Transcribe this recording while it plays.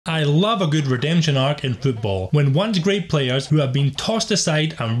I love a good redemption arc in football, when once great players who have been tossed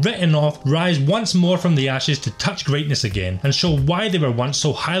aside and written off rise once more from the ashes to touch greatness again and show why they were once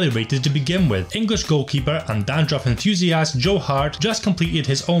so highly rated to begin with. English goalkeeper and dandruff enthusiast Joe Hart just completed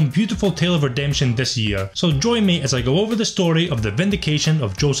his own beautiful tale of redemption this year, so join me as I go over the story of the vindication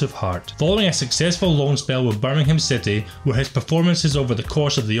of Joseph Hart. Following a successful loan spell with Birmingham City, where his performances over the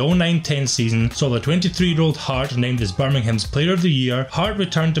course of the 09-10 season saw the 23-year-old Hart named as Birmingham's Player of the Year, Hart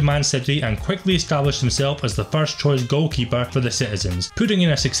returned to Man City and quickly established himself as the first choice goalkeeper for the citizens, putting in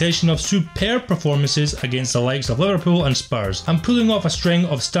a succession of superb performances against the likes of Liverpool and Spurs, and pulling off a string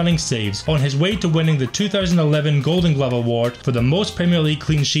of stunning saves on his way to winning the 2011 Golden Glove Award for the most Premier League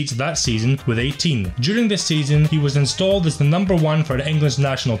clean sheets that season with 18. During this season, he was installed as the number one for England's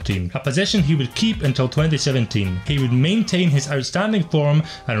national team, a position he would keep until 2017. He would maintain his outstanding form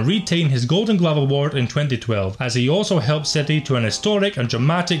and retain his Golden Glove Award in 2012, as he also helped City to an historic and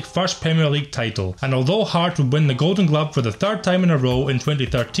dramatic first Premier League title. And although Hart would win the Golden Glove for the third time in a row in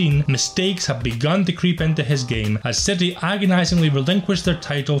 2013, mistakes have begun to creep into his game as City agonisingly relinquished their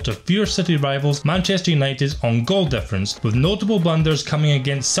title to fierce City rivals Manchester United on goal difference, with notable blunders coming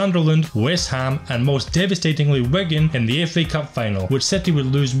against Sunderland, West Ham and most devastatingly Wigan in the FA Cup final, which City would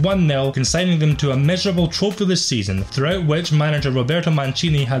lose 1-0, consigning them to a miserable trophyless season, throughout which manager Roberto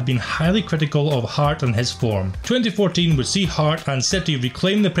Mancini had been highly critical of Hart and his form. 2014 would see Hart and City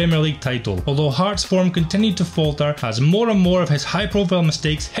reclaim the Premier League title, although Hart's form continued to falter as more and more of his high-profile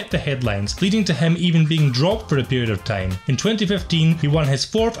mistakes hit the headlines, leading to him even being dropped for a period of time. In 2015, he won his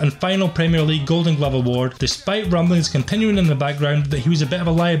fourth and final Premier League Golden Glove Award, despite rumblings continuing in the background that he was a bit of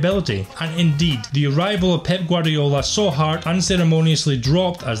a liability. And indeed, the arrival of Pep Guardiola saw Hart unceremoniously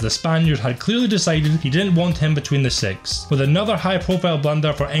dropped, as the Spaniard had clearly decided he didn't want him between the six. With another high-profile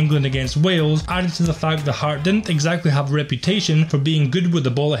blunder for England against Wales added to the fact that Hart didn't exactly have a reputation for being good with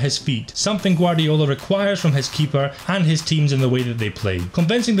the ball at his feet, something Guardiola requires from his keeper and his teams in the way that they play,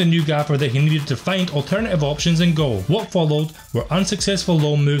 convincing the new gaffer that he needed to find alternative options in goal. What followed were unsuccessful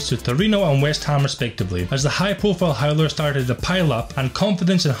loan moves to Torino and West Ham respectively, as the high-profile howler started to pile up and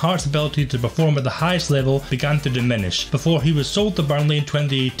confidence in Hart's ability to perform at the highest level began to diminish, before he was sold to Burnley in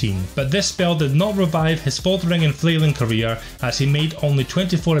 2018. But this spell did not revive his faltering and flailing career, as he made only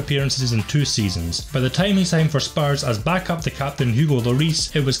 24 appearances in 2 seasons. By the time he signed for Spurs as backup to captain Hugo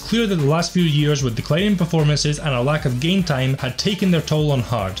Lloris, it was clear that the last few years with declining performances and a lack of game time had taken their toll on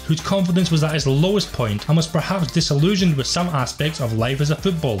Hart, whose confidence was at its lowest point and was perhaps disillusioned with some aspects of life as a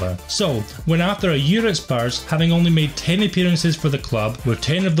footballer. So, when after a year at Spurs, having only made 10 appearances for the club, with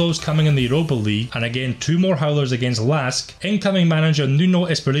 10 of those coming in the Europa League and again 2 more howlers against Lask, incoming manager Nuno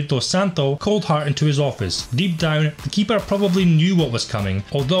Espirito Santo called Hart into his office. Deep down, the keeper probably knew what was coming,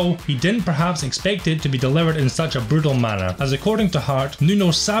 although he didn't perhaps expect it to be delivered in such a brutal manner, as according to Hart,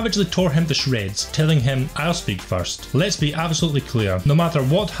 Nuno savagely tore him to shreds, telling him, "I'll speak first. Let's be absolutely clear, no matter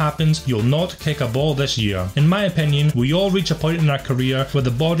what happens, you'll not kick a ball this year. In my opinion, we all reach a point in our career where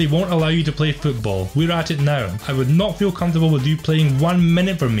the body won't allow you to play football. We're at it now. I would not feel comfortable with you playing 1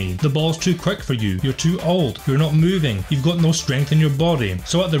 minute for me. The ball's too quick for you. You're too old. You're not moving. You've got no strength in your body."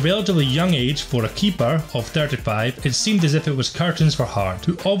 So at the relatively young age for a keeper of 35, it seemed as if it was curtains for Hart,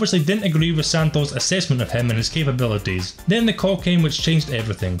 who obviously didn't agree with Santo's assessment of him and his capabilities. Then the call came which changed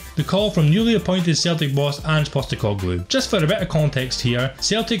everything. The call from newly appointed Celtic boss Ange Postecoglou. Just for a bit of context here,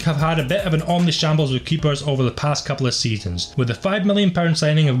 Celtic have had a bit of an omni-shambles with keepers over the past couple of seasons, with the £5 million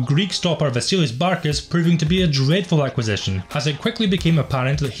signing of Greek stopper Vasilis Barkas proving to be a dreadful acquisition, as it quickly became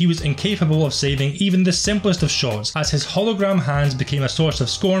apparent that he was incapable of saving even the simplest of shots, as his hologram hands became a source of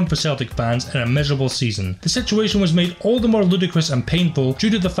scorn for Celtic fans in a miserable season. The situation was made all the more ludicrous and painful due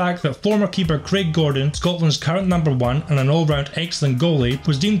to the fact that former keeper Craig Gordon, Scotland's current number 1 and an all-round excellent goalie,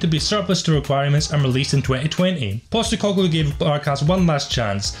 was deemed to be surplus to requirements and released in 2020. Postecoglou gave Barkas one last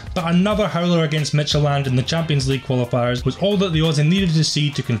chance, but another howler against Midtjylland in the Champions League qualifiers was all that the Aussie needed to see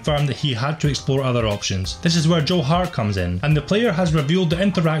to confirm that he had to explore other options. This is where Joe Hart comes in, and the player has revealed the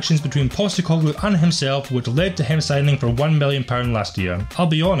interactions between Postecoglou and himself which led to him signing for £1 million last year. I'll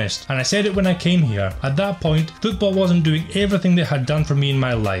be honest, and I said it when I came here, at that point, football wasn't doing everything that it had done for me in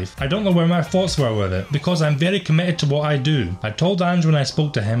my life. I don't know where my thoughts were with it, because I'm very committed to what I do. I told Ange when I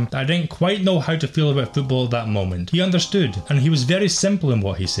spoke to him that I didn't quite know how to feel about football at that moment. He understood, and he was very simple in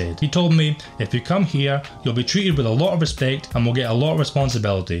what he said. He told me, "If you come here, you'll be treated with a lot of respect and will get a lot of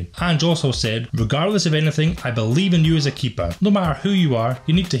responsibility." Ange also said, "Regardless of anything, I believe in you as a keeper. No matter who you are,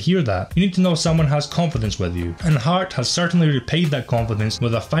 you need to hear that. You need to know someone has confidence with you." And Hart has certainly repaid that confidence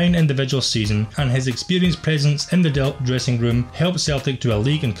with a fine individual season, and his experienced presence in the dressing room helped Celtic to a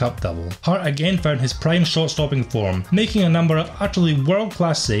league and cup double. Hart again found his prime shot-stopping form, making a number of naturally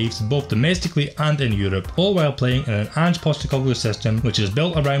world-class saves both domestically and in Europe, all while playing in an Ange Postecoglou system which is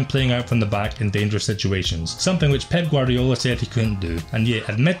built around playing out from the back in dangerous situations, something which Pep Guardiola said he couldn't do. And yet,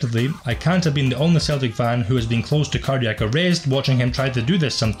 admittedly, I can't have been the only Celtic fan who has been close to cardiac arrest watching him try to do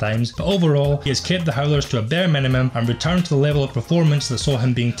this sometimes, but overall he has kept the Howlers to a bare minimum and returned to the level of performance that saw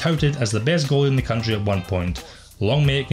him being touted as the best goalie in the country at one point. Long may it